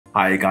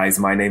Hi guys,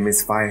 my name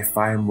is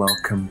Firefly and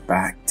welcome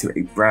back to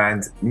a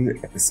brand new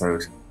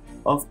episode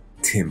of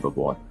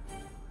Timberborn.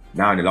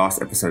 Now in the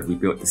last episode we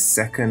built the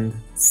second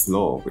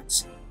floor,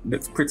 which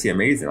looks pretty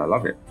amazing. I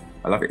love it.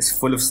 It's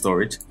full of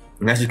storage,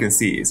 and as you can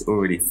see it's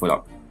already full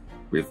up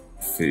with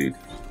food.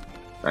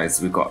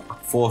 As we've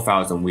got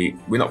 4,000 wheat,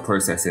 we're not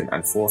processing,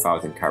 and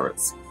 4,000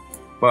 carrots.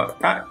 But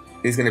that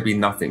is going to be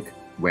nothing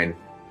when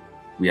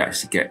we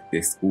actually get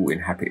this all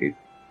inhabited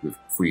with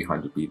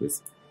 300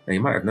 beavers. Now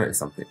you might have noticed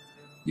something.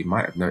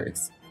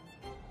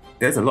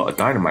 There's a lot of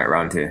dynamite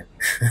around here.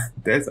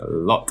 There's a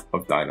lot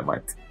of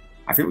dynamite.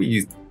 I think we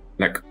used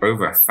like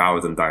over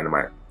 1,000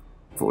 dynamite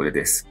for all of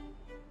this.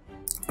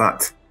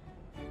 But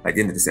at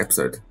the end of this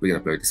episode, we're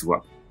gonna blow this all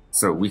up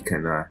so we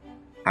can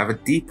have a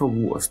deeper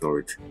water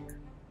storage.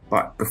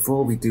 But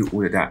before we do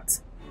all of that,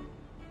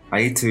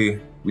 we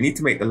need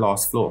to make the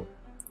last floor,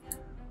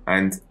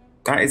 and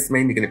that is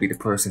mainly going to be the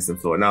processing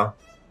floor. Now,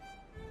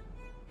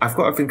 I've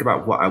got to think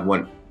about what I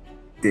want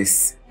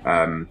this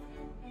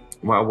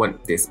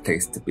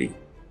place to be.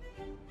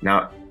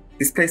 Now,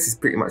 this place is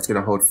pretty much going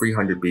to hold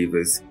 300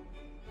 beavers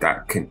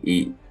that can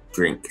eat,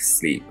 drink,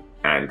 sleep,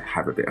 and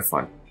have a bit of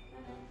fun.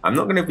 I'm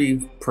not going to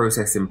be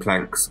processing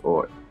planks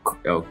or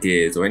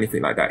gears or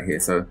anything like that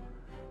here, so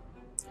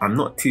I'm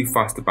not too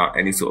fussed about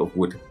any sort of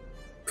wood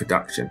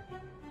production.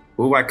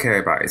 All I care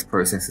about is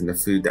processing the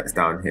food that's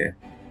down here.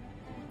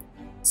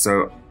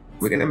 So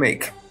we're going to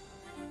make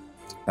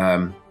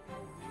an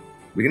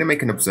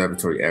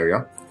observatory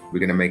area. We're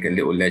going to make a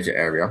little leisure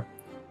area,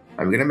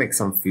 and we're going to make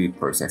some food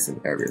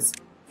processing areas.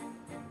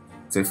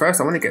 So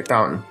first I want to get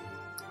down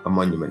a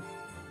monument.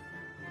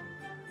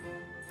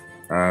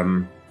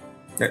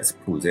 Let's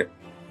pause it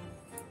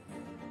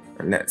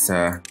and let's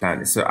plan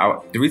this.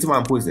 So the reason why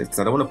I'm pausing is because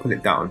I don't want to pull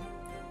it down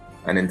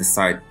and then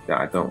decide that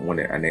I don't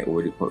want it and they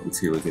already put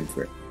materials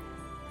into it.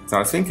 So I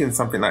was thinking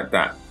something like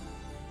that.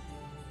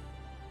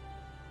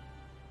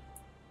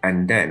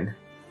 And then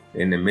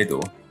in the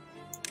middle,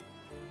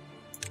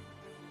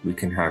 we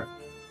can have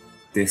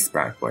this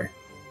bad boy.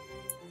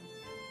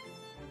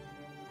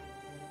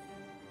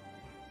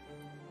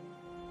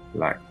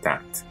 Like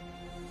that.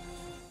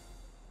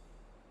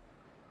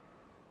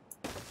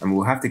 And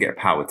we'll have to get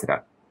power to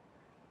that.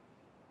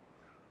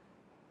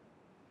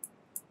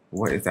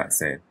 What is that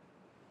saying?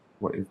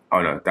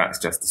 Oh no, that's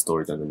just the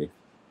storage underneath.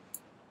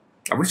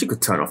 I wish you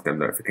could turn off them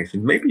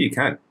notifications. Maybe you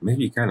can.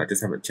 I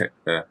just haven't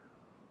checked the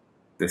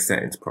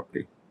settings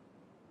properly.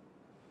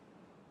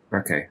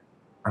 Okay,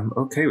 I'm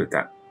okay with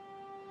that.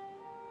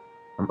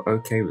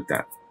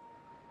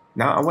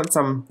 Now I want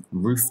some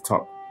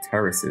rooftop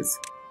terraces.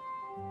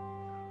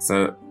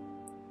 So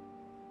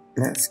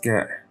let's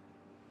get,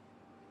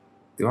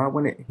 do I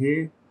want it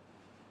here?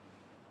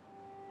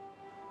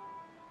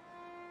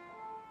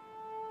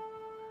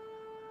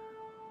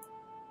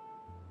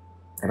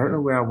 I don't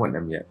know where I want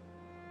them yet.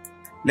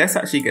 Let's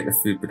actually get the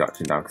food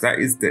production down, because that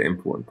is the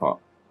important part.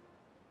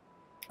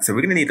 So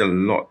we're going to need a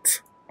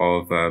lot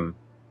of,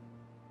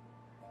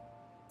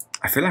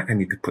 I feel like I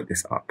need to put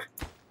this up.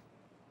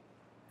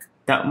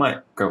 That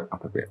might go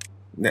up a bit.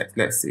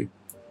 Let's see.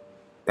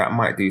 That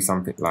might do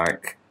something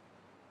like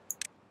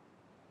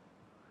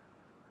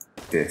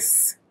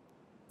this.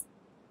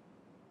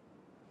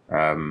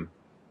 And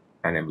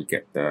then we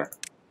get that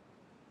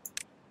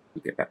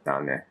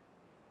down there.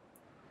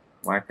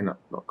 Why can I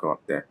not go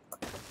up there?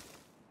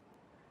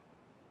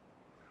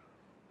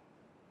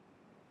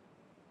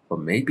 Or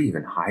maybe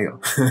even higher.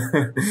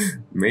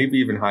 Maybe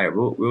even higher.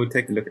 We'll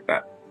take a look at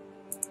that.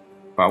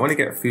 But I want to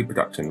get food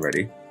production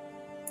ready.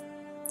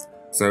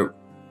 So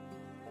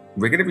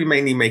we're going to be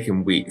mainly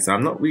making wheat. So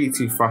I'm not really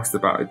too fussed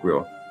about a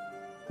grill.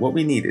 What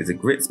we need is a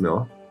grits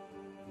mill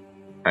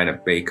and a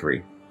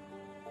bakery.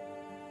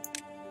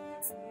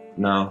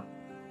 Now,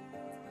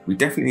 we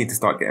definitely need to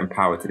start getting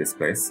power to this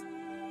place.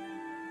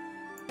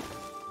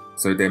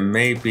 So there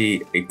may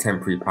be a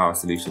temporary power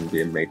solution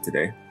being made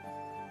today.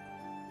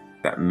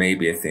 That may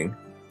be a thing.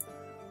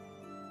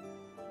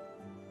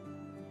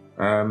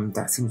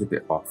 That seems a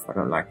bit off. I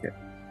don't like it.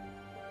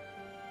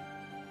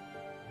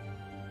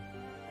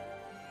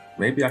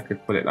 Maybe I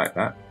could put it like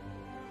that.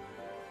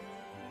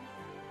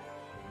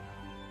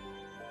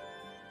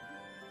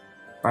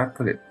 If I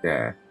put it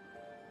there.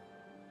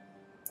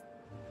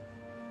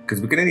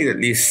 Because we're going to need at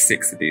least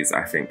 6 of these,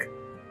 I think,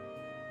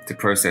 to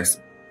process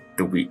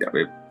the wheat that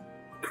we're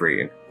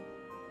creating.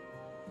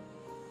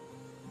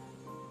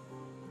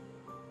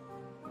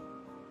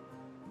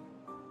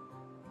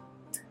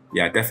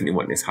 Yeah, I definitely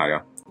want this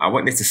higher. I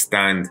want this to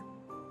stand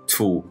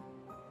tall.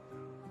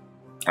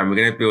 And we're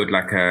going to build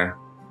like a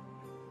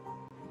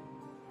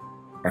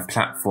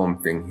platform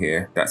thing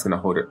here that's going to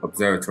hold an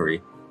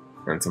observatory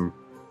and some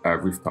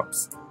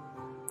rooftops,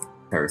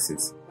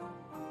 terraces.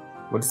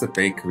 What does the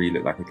bakery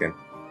look like again?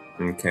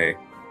 Okay.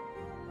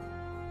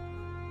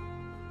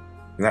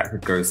 That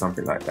could go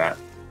something like that.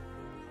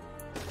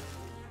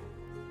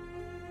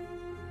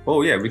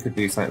 Oh yeah, we could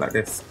do something like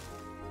this.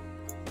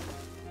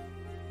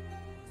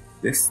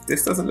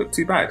 This doesn't look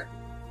too bad.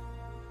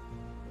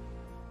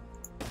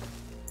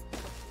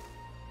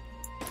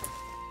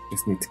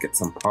 just need to get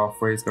some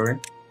pathways going.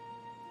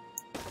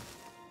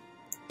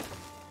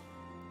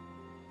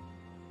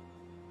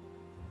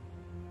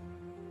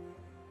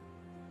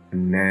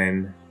 And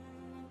then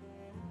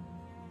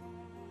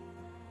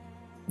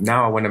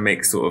now I want to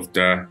make sort of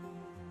the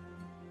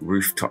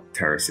rooftop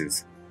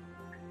terraces.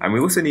 And we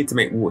also need to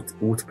make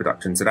water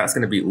production. So that's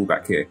going to be all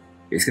back here.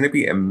 It's going to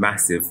be a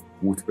massive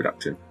water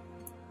production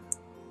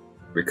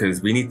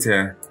because we need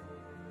to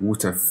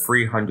water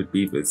 300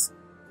 beavers.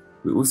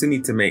 We also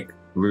need to make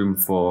room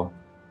for,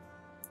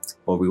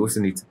 or we also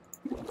need to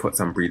put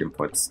some breeding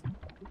pods,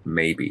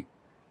 maybe.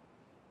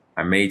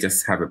 I may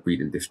just have a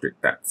breeding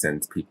district that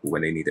sends people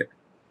when they need it.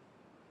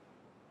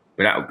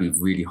 But that would be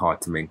really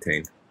hard to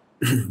maintain.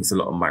 It's a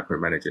lot of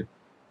micromanaging.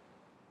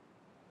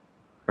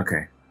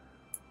 Okay.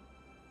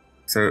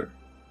 So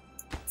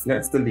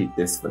let's delete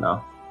this for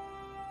now.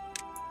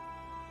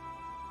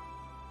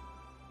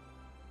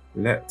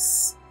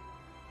 Let's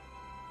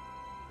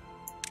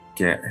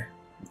get,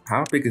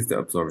 how big is the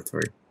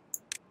observatory?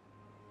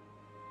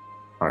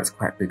 Oh, it's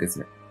quite big,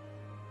 isn't it?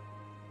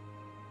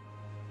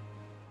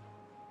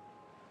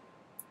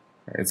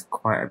 It's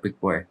quite a big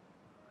boy.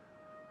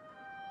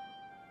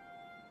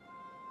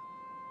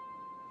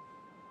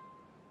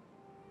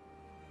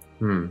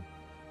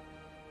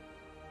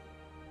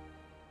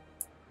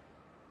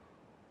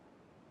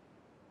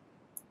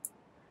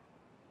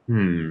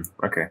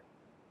 Okay.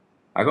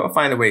 I gotta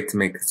find a way to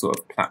make a sort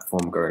of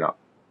platform going up.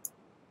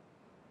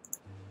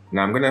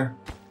 Now I'm gonna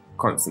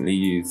constantly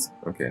use,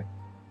 okay,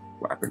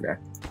 what happened there?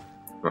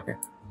 Okay.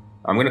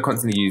 I'm gonna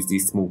constantly use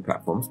these small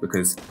platforms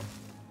because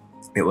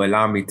it will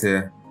allow me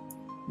to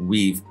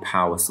weave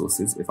power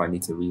sources if I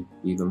need to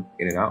weave them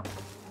in and out.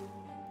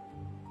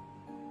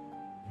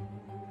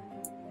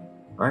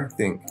 I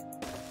think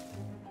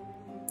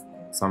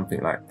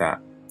something like that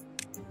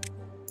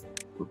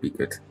would be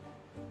good.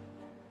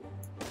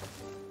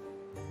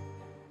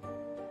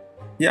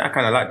 Yeah, I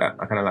kind of like that.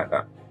 I kind of like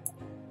that.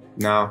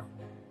 Now,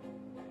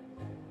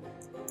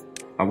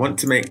 I want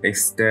to make a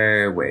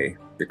stairway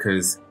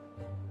because,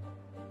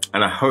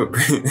 and I hope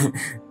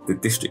the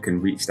district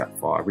can reach that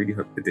far. I really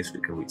hope the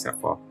district can reach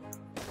that far.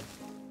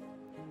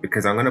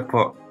 Because I'm going to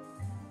put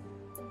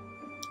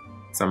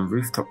some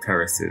rooftop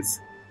terraces.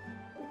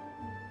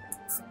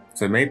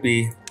 So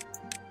maybe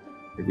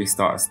if we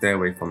start a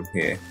stairway from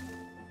here.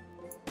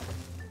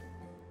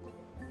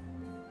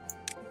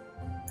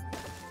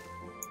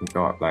 We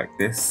go up like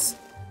this.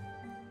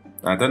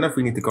 I don't know if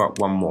we need to go up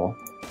one more.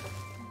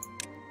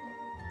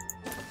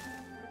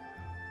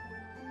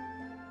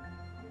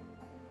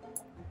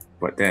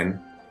 But then,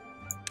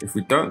 if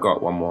we don't go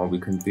up one more, we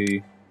can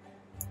do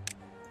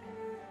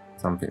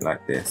something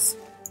like this.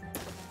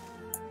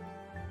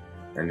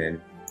 And then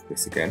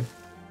this again.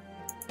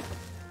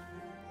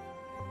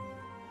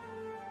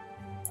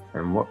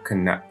 And what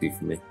can that do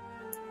for me?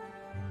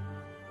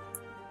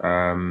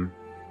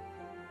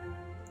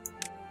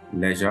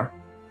 Leisure.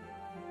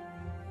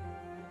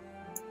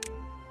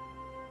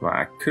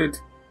 Right, I could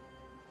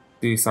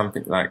do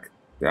something like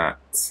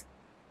that.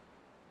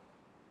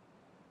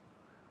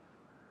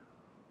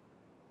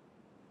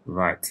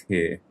 Right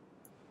here.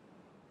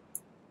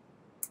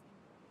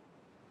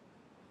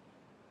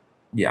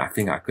 Yeah, I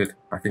think I could.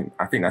 I think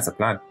that's a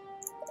plan.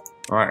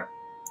 All right.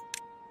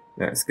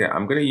 Let's get,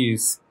 I'm gonna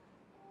use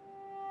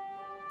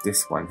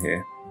this one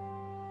here.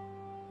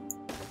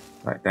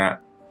 Like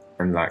that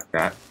and like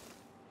that.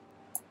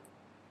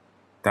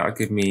 That'll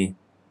give me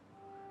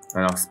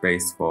enough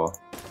space for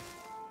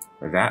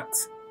that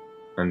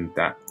and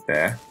that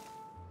there.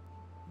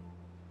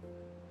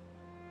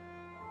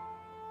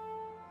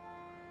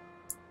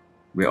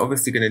 We're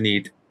obviously going to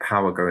need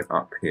power going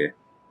up here.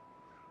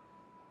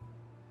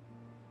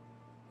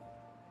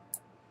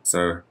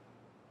 So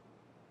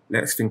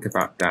let's think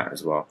about that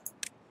as well.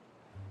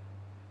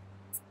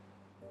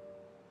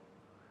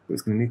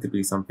 There's going to need to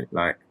be something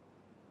like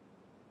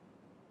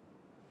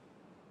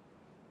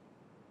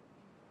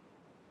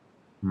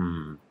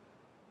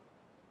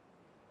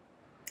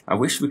I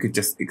wish we could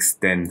just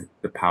extend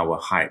the power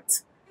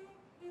height.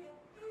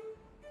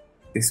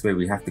 This way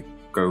we have to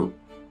go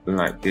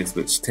like this,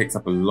 which takes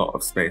up a lot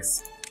of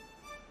space.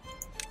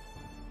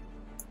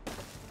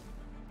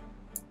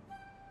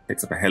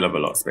 Takes up a hell of a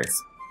lot of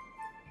space.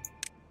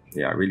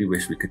 Yeah, I really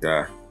wish we could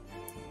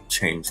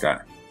change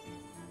that.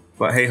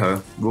 But hey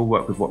ho, we'll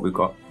work with what we've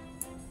got.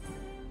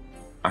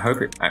 I hope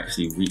it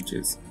actually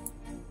reaches.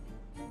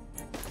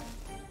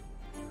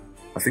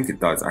 I think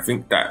it does. I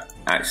think that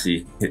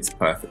actually hits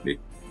perfectly.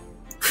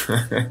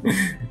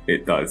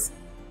 It does.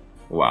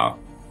 Wow.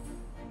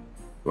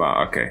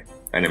 Wow, okay.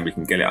 And then we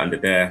can get it under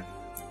there.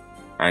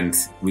 And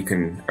we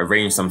can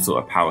arrange some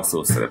sort of power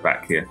source at the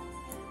back here.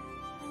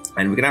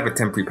 And we can have a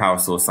temporary power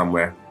source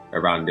somewhere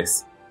around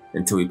this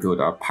until we build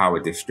our power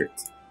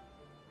district.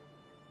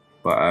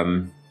 But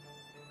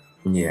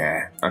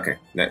yeah, okay,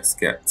 let's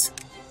get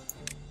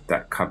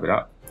that covered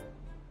up.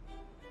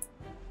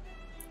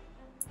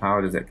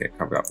 How does that get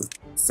covered up? The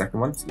second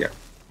one? Yeah.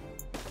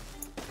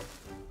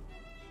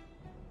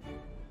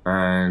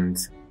 And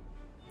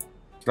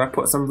should I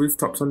put some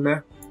rooftops on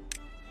there?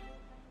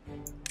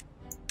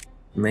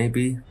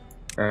 maybe.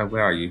 Where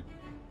are you?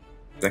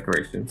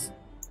 Decorations.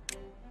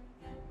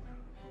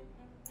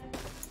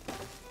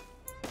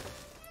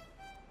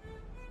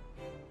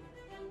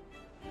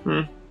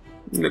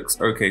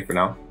 Looks okay for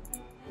now.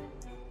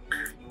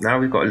 Now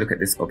we've got to look at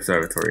this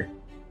observatory.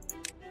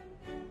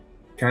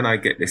 Can I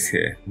get this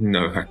here?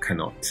 No, I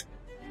cannot.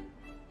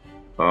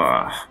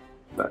 Ah,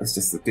 that is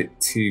just a bit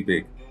too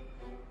big.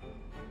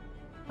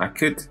 I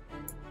could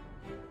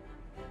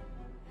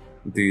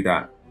do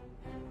that,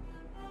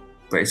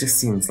 but it just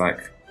seems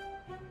like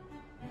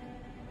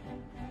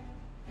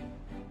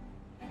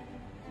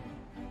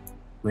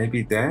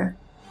maybe there?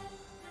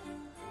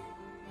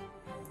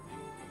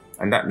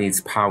 And that needs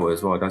power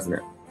as well, doesn't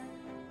it?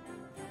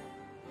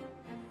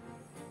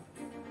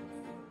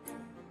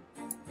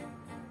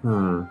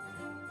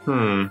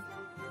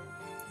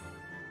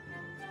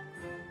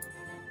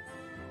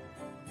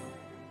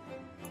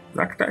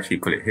 I could actually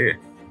put it here.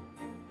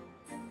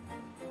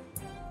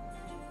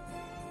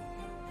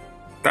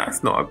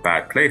 That's not a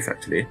bad place,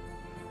 actually.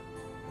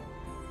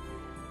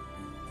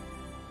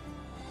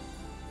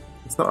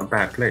 It's not a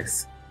bad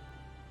place.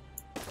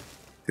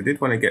 I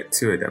did want to get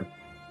 2 of them.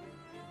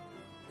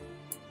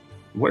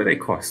 What do they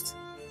cost?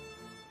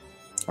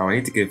 Oh, I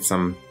need to give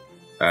some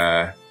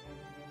pine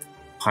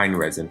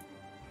resin.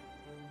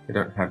 I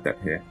don't have that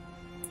here.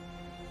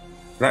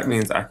 That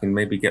means I can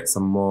maybe get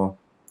some more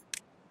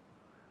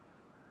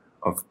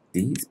of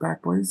these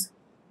bad boys.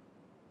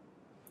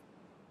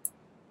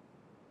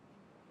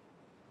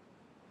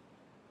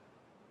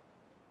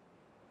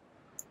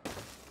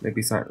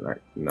 Maybe something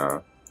like,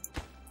 no.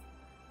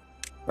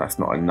 That's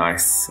not a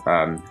nice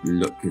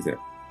look, is it?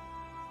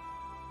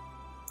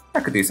 I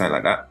could do something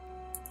like that.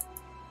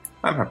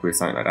 I'm happy with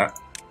something like that.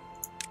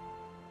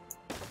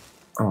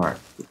 Alright,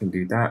 we can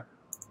do that.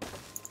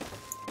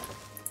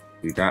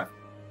 Do that.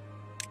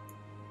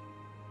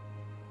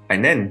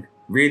 And then,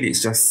 really,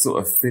 it's just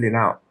sort of filling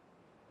out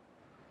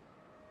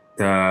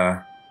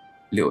the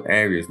little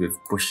areas with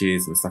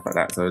bushes and stuff like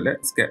that. So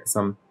let's get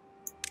some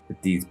of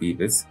these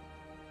beavers.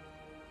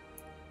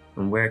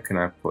 And where can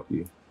I put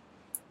you?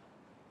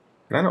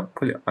 Can I not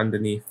put it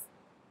underneath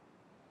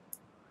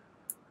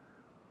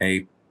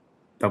a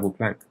double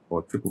plank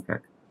or triple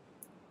plank?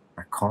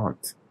 I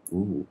can't.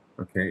 Ooh,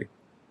 okay.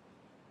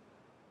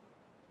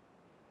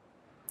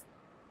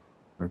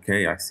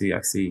 Okay, I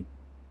see.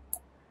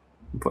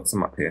 Put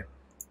some up here.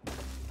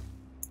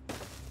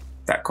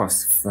 That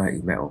costs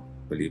 30 metal,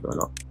 believe it or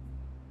not.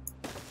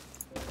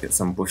 Get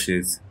some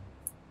bushes.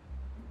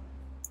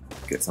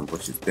 Get some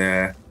bushes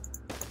there.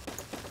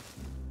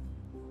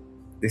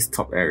 This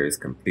top area is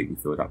completely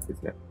filled up,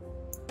 isn't it?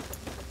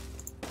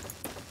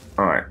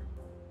 Alright.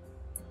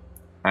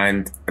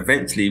 And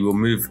eventually we'll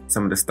move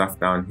some of the stuff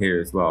down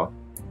here as well.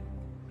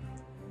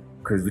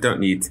 Because we don't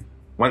need,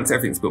 once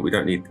everything's built, we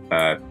don't need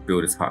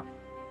builder's hut.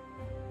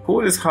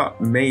 Hauler's hut,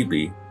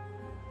 maybe.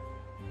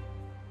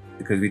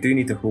 Because we do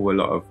need to haul a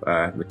lot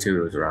of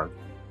materials around.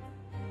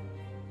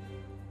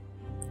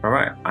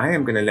 Alright, I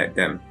am going to let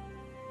them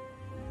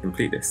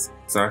complete this.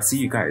 So I'll see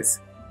you guys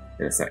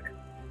in a sec.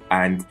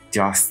 And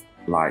just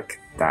like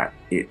that,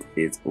 it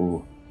is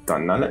all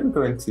done. Now let me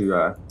go into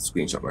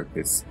screenshot mode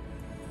because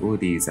all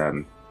these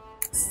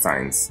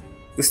signs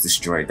just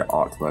destroyed the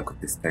artwork of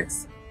this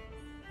place.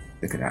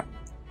 Look at that.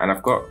 And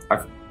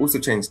I've also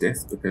changed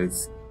this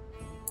because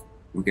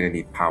we're going to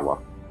need power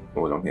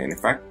all along here. And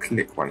if I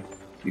click one,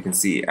 you can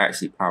see it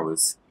actually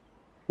powers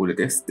all of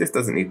this. This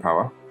doesn't need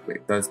power, but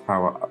it does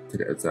power up to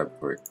the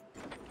observatory.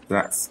 So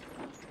that's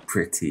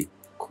pretty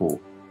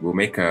cool. We'll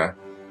make a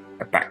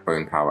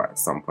backbone power at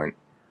some point.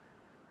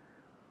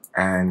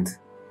 And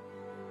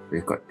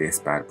we've got this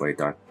bad boy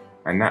done.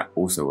 And that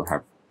also will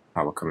have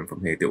power coming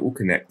from here. They'll all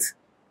connect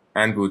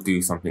and we'll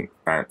do something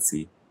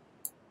fancy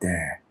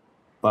there.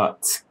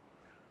 But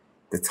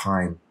the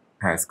time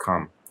has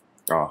come.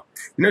 Oh,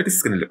 you know, this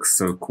is going to look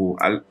so cool.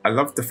 I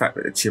love the fact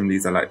that the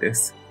chimneys are like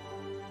this.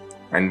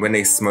 And when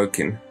they're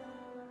smoking,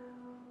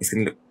 it's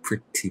going to look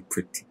pretty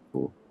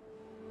cool.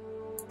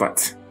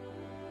 But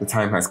the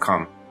time has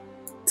come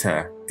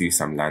to do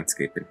some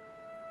landscaping.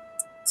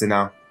 So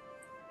now,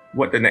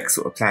 what the next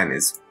sort of plan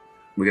is,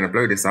 we're going to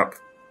blow this up.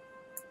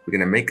 We're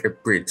going to make a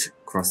bridge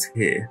across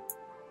here.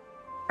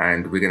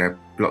 And we're going to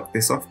block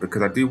this off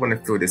because I do want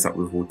to fill this up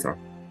with water.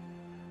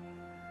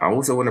 I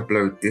also want to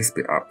blow this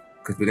bit up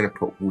because we're going to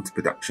put water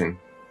production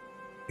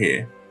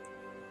here.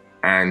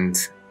 And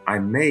I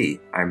may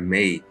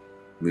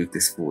move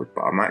this forward,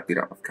 but I might do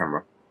that off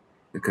camera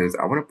because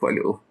I want to put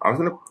I was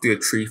going to do a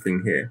tree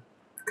thing here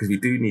because we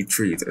do need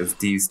trees, as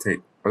these take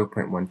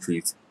 0.1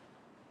 trees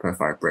per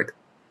 5 bread.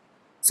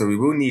 So we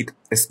will need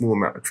a small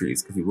amount of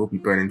trees because we will be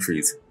burning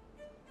trees.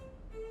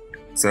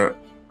 So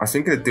I was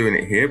thinking of doing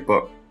it here,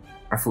 but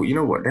I thought, you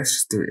know what, let's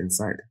just do it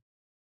inside.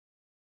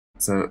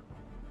 So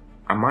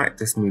I might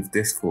just move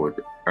this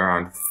forward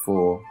around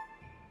 4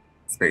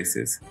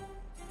 spaces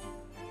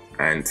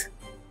and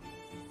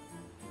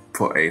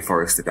put a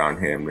forester down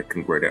here and they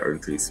can grow their own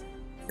trees.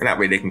 And that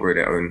way they can grow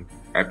their own,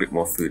 a bit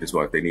more food as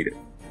well if they need it.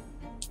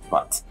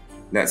 But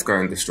let's go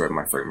and destroy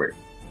my frame rate.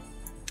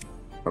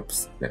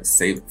 Oops, let's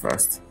save it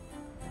first.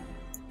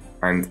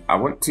 And I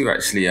want to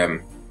actually,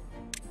 I'm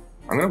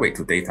gonna wait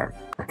till daytime.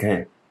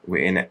 Okay,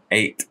 we're in an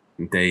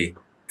 8-day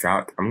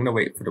drought. I'm gonna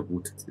wait for the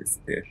water to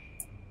disappear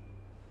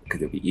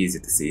because it'll be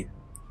easier to see.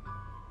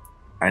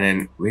 And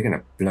then we're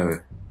gonna blow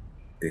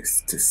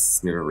this to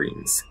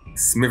smithereens.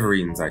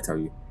 Smithereens, I tell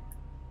you.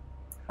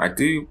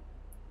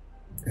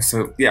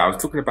 So yeah, I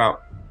was talking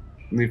about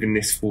moving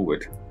this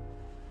forward,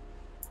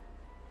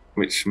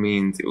 which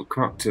means it will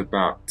come up to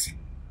about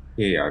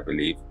here, I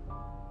believe,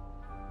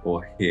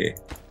 or here,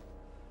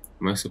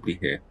 most probably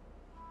here.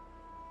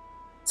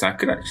 So I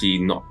could actually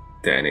not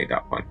detonate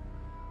that one.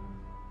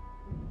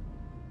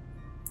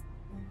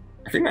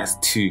 I think that's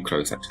too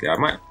close actually. I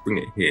might bring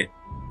it here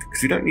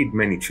because we don't need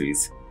many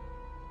trees.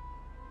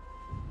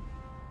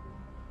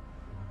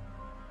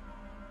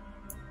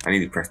 I need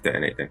to press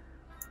detonate then.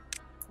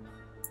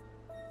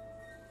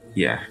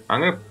 Yeah,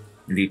 I'm gonna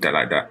leave that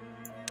like that.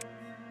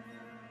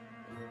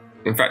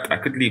 In fact, I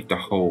could leave the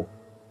whole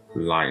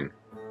line.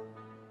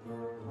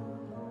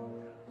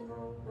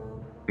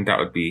 And that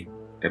would be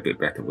a bit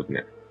better, wouldn't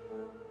it?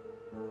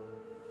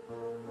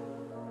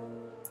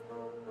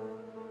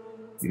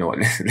 You know what,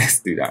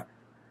 let's do that.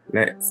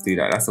 Let's do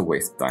that. That's a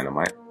waste of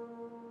dynamite.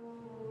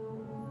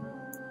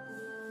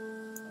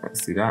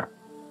 Let's do that.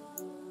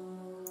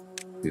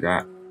 Do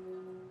that.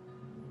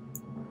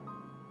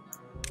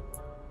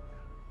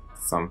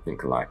 Something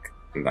like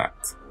that.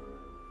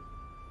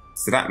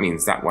 So that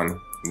means that one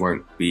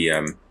won't be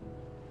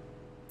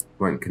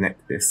won't connect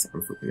to this,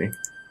 unfortunately.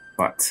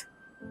 But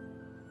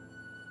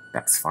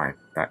that's fine.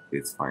 That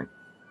is fine.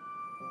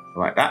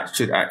 Right, that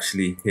should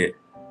actually hit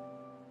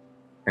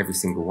every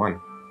single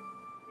one.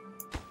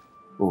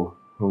 Oh,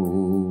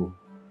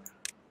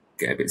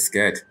 get a bit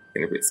scared.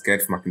 Getting a bit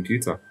scared for my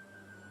computer.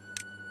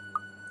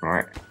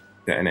 Alright,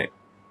 detonate.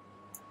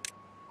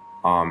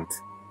 Armed.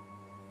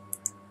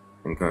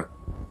 And go.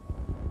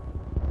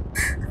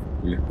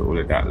 Look at all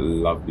of that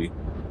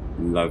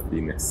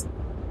loveliness.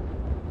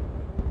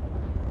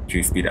 Should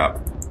we speed it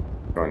up?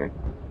 Go on in.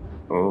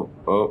 Oh.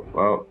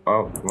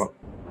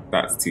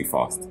 That's too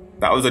fast.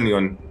 That was only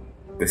on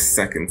the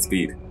second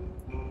speed.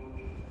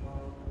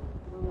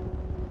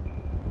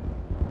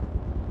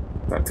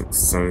 That took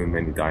so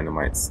many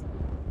dynamites.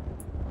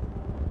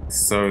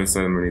 So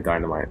many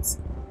dynamites.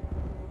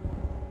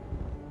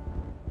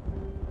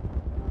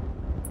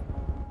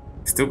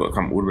 Still got to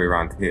come all the way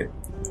around here.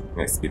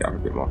 Let's speed up a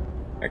bit more.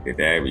 Okay,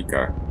 there we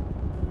go.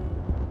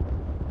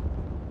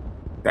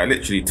 That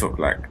literally took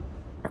like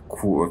a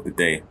quarter of the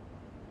day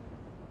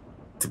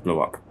to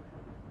blow up.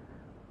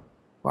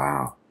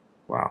 Wow.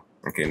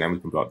 Okay, now we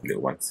can blow up the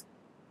little ones.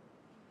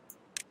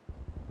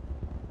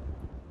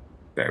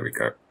 There we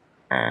go.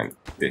 And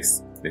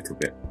this little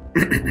bit.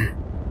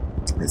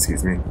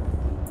 Excuse me.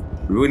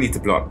 We will need to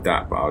blow up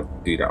that, but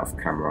I'll do that off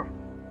camera.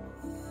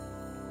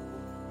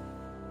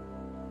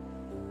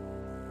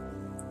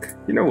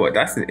 You know what?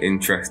 That's an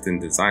interesting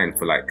design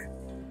for like,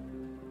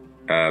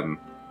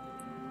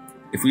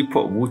 if we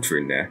put water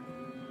in there,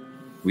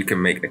 we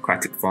can make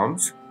aquatic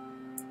farms.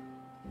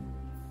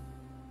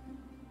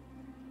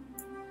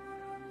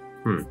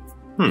 But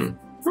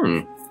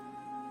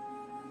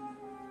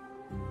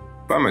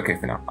I'm okay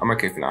for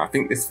now. I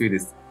think this food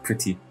is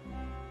pretty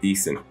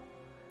decent.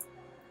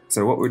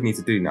 So what we need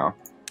to do now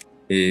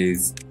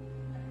is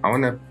I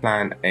want to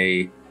plan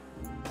a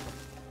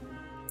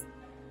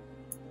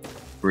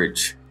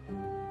bridge.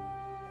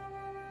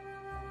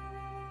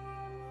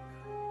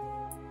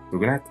 We're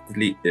gonna have to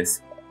delete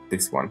this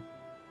one.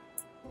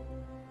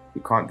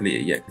 We can't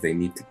delete it yet because they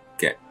need to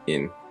get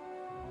in.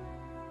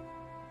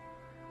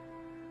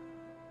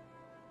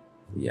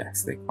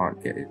 Yes, they can't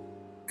get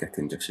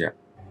in just yet.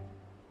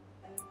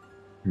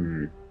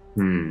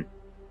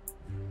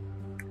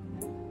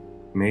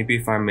 Maybe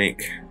if I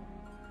make...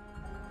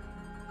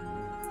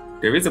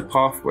 There is a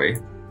pathway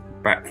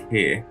back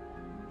here,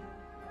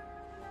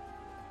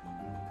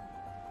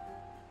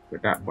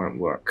 but that won't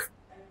work.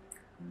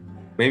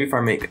 Maybe if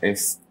I make a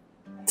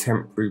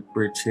temporary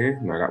bridge here.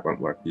 No, that won't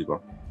work either.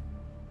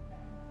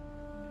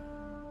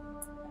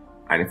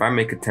 And if I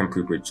make a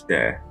temporary bridge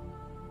there,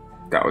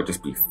 that would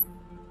just be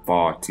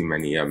far too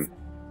many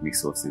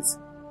resources.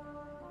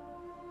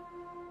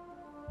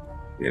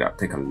 Yeah, that would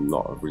take a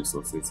lot of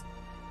resources.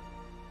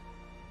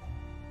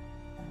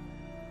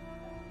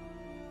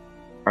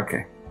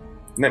 Okay,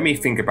 let me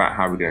think about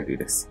how we're going to do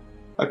this.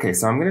 Okay,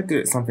 so I'm going to do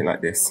it something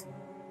like this.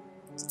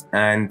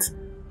 And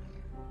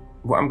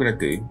what I'm going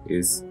to do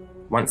is,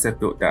 once I've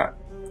built that,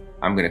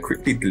 I'm going to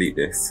quickly delete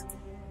this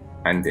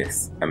and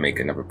make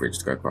another bridge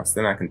to go across.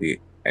 Then I can do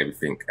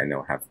everything and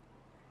they'll have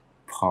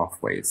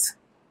pathways.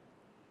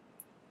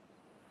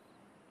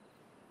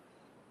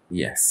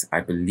 Yes,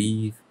 I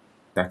believe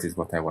that is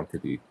what I want to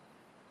do.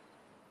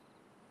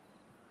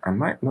 I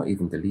might not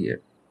even delete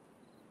it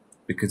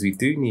because we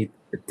do need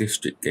a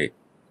district gate.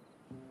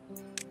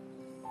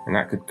 And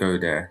that could go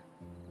there.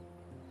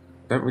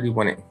 Don't really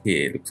want it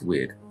here, it looks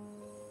weird.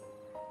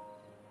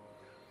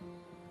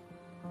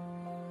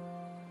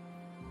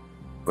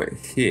 But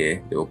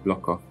here, it will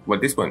block off. Well,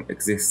 this won't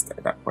exist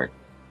at that point.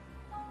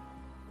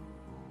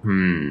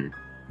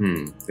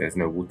 There's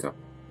no water.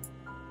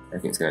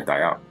 Everything's gonna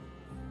die out.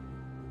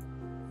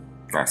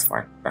 That's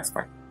fine. That's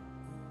fine.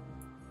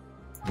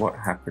 What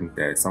happened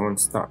there? Someone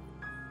stuck.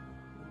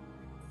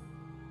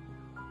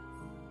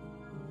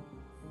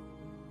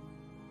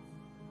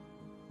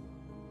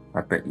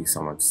 I bet you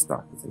someone's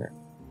stuck, isn't it?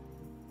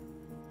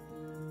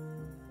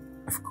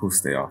 Of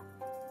course they are.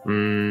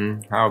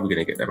 How are we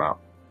gonna get them out?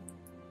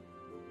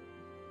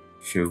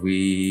 Should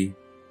we?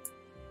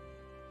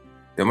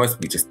 They'll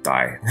mostly just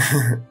die.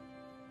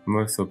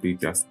 Most will be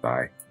just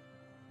die.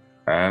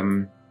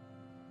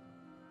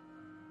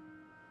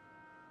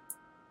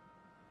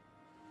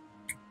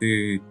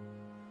 Do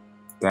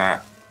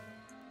that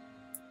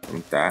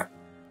and that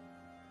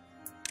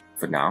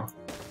for now.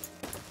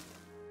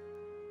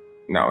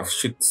 Now it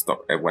should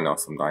stop everyone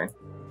else from dying.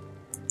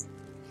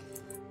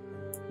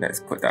 Let's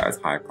put that as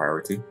high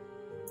priority.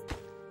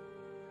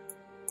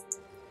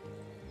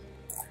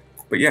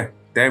 But yeah,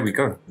 there we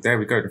go. There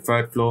we go. The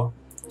third floor,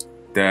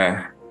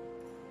 the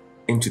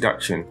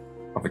introduction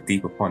of a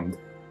deeper pond.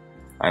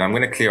 And I'm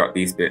going to clear up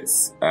these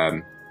bits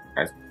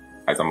as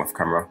I'm off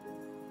camera.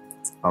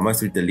 I'll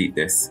mostly delete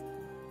this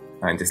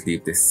and just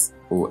leave this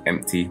all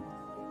empty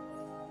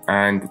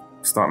and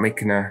start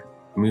making a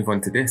move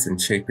on to this and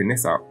shaping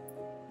this out.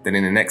 Then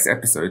in the next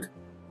episode,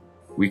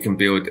 we can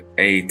build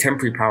a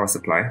temporary power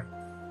supply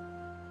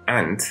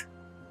and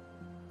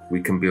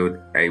we can build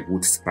a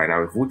water supply.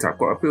 Now with water, I've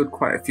got to build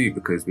quite a few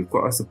because we've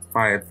got to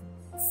survive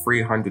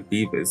 300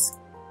 beavers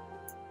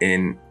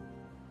in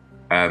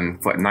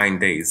for 9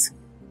 days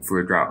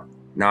through a drought.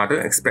 Now I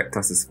don't expect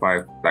us to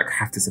survive,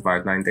 have to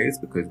survive 9 days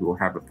because we'll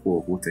have a pool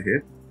of water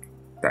here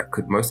that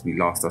could mostly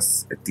last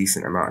us a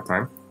decent amount of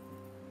time.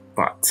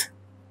 But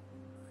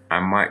I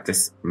might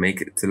just make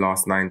it to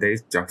last 9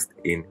 days just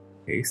in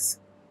case.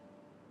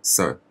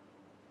 So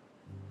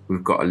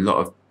we've got a lot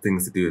of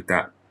things to do with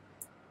that.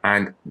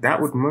 And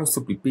that would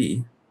mostly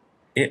be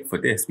it for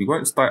this. We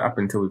won't start up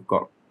until we've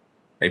got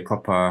a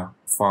proper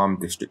farm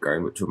district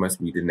going, which will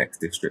mostly be the next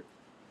district.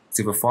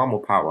 So either farm or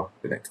power,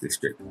 the next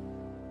district.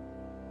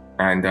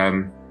 And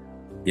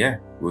yeah,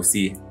 we'll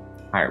see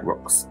how it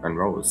rocks and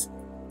rolls.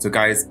 So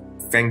guys,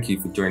 thank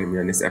you for joining me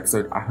on this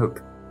episode. I hope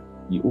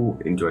you all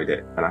enjoyed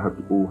it and I hope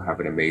you all have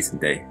an amazing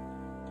day.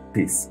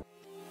 Peace.